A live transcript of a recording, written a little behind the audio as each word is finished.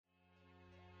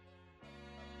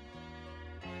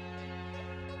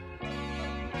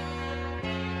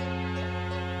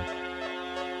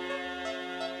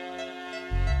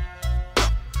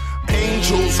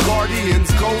angels,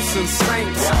 guardians, ghosts, and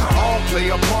saints all play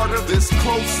a part of this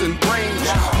close and range.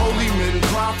 Holy men,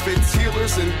 prophets,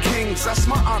 healers, and kings. That's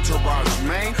my entourage,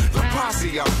 man. The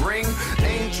posse I bring.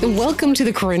 Angels. Welcome to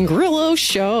the Corin Grillo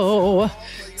Show.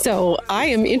 So I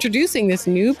am introducing this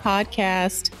new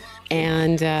podcast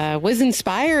and was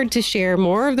inspired to share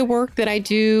more of the work that I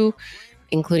do,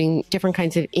 including different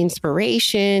kinds of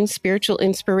inspiration, spiritual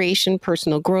inspiration,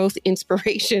 personal growth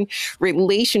inspiration,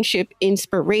 relationship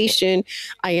inspiration.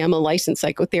 I am a licensed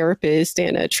psychotherapist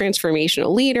and a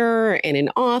transformational leader and an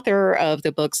author of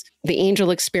the books, The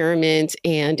Angel Experiment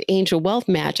and Angel Wealth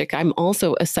Magic. I'm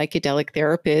also a psychedelic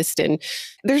therapist, and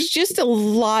there's just a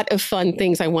lot of fun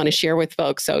things I want to share with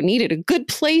folks. So needed a good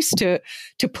place to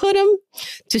put them,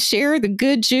 to share the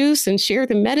good juice and share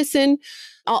the medicine.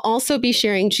 I'll also be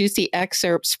sharing juicy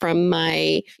excerpts from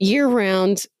my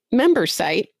year-round member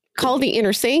site called The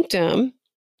Inner Sanctum.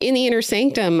 In The Inner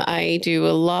Sanctum, I do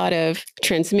a lot of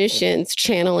transmissions,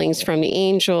 channelings from the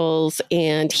angels,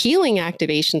 and healing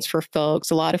activations for folks.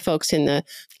 A lot of folks in the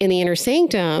Inner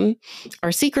Sanctum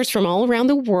are seekers from all around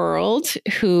the world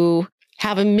who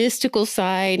have a mystical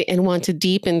side and want to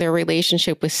deepen their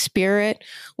relationship with spirit,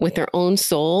 with their own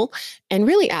soul, and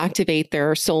really activate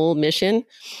their soul mission.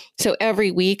 So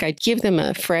every week I give them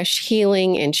a fresh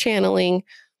healing and channeling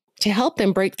to help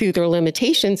them break through their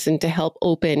limitations and to help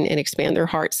open and expand their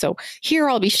hearts. So here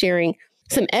I'll be sharing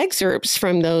some excerpts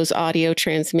from those audio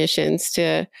transmissions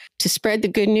to spread the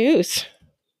good news.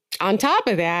 On top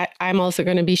of that, I'm also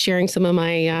going to be sharing some of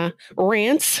my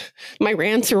rants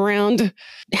around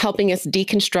helping us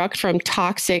deconstruct from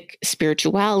toxic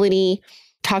spirituality,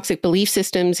 toxic belief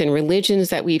systems and religions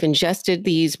that we've ingested,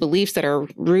 these beliefs that are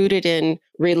rooted in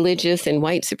religious and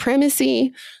white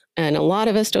supremacy. And a lot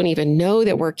of us don't even know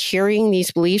that we're carrying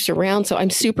these beliefs around. So I'm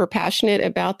super passionate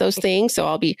about those things. So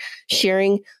I'll be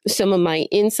sharing some of my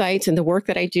insights and the work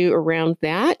that I do around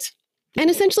that. And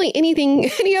essentially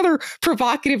any other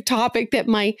provocative topic that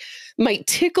might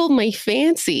tickle my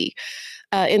fancy.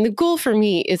 And the goal for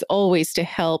me is always to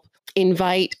help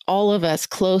invite all of us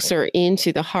closer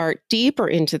into the heart, deeper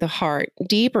into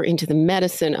the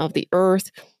medicine of the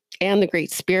earth and the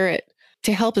Great Spirit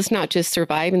to help us not just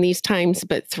survive in these times,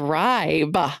 but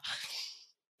thrive.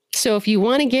 So if you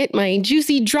want to get my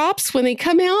juicy drops when they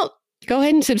come out, go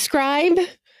ahead and subscribe.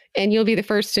 And you'll be the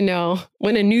first to know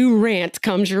when a new rant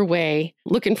comes your way.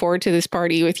 Looking forward to this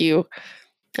party with you.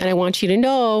 And I want you to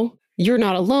know you're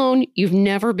not alone. You've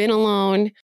never been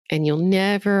alone. And you'll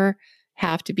never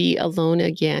have to be alone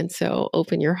again. So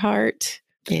open your heart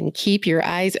and keep your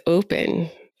eyes open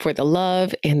for the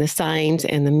love and the signs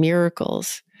and the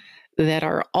miracles that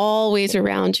are always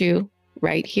around you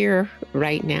right here,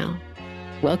 right now.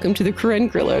 Welcome to the Corin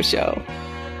Grillo Show.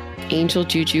 Angel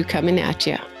Juju coming at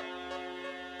you.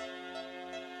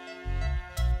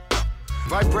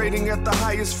 Vibrating at the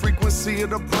highest frequency of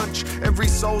the bunch. Every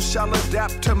soul shall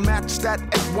adapt to match that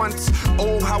at once.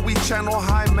 Oh, how we channel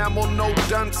high mammal, no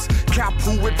dunce. Cap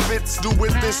who it fits, do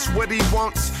with this what he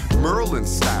wants. Merlin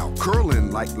style,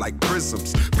 curling like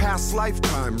prisms. Past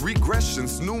lifetime,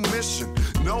 regressions, new mission.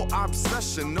 No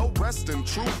obsession, no resting,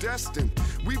 true destined.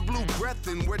 We blew breath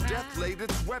in where death laid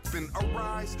its weapon.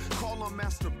 Arise, call on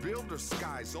master builder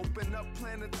skies. Open up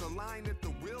planets, align at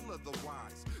the will of the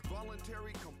wise.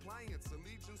 Voluntary compliance,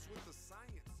 allegiance with the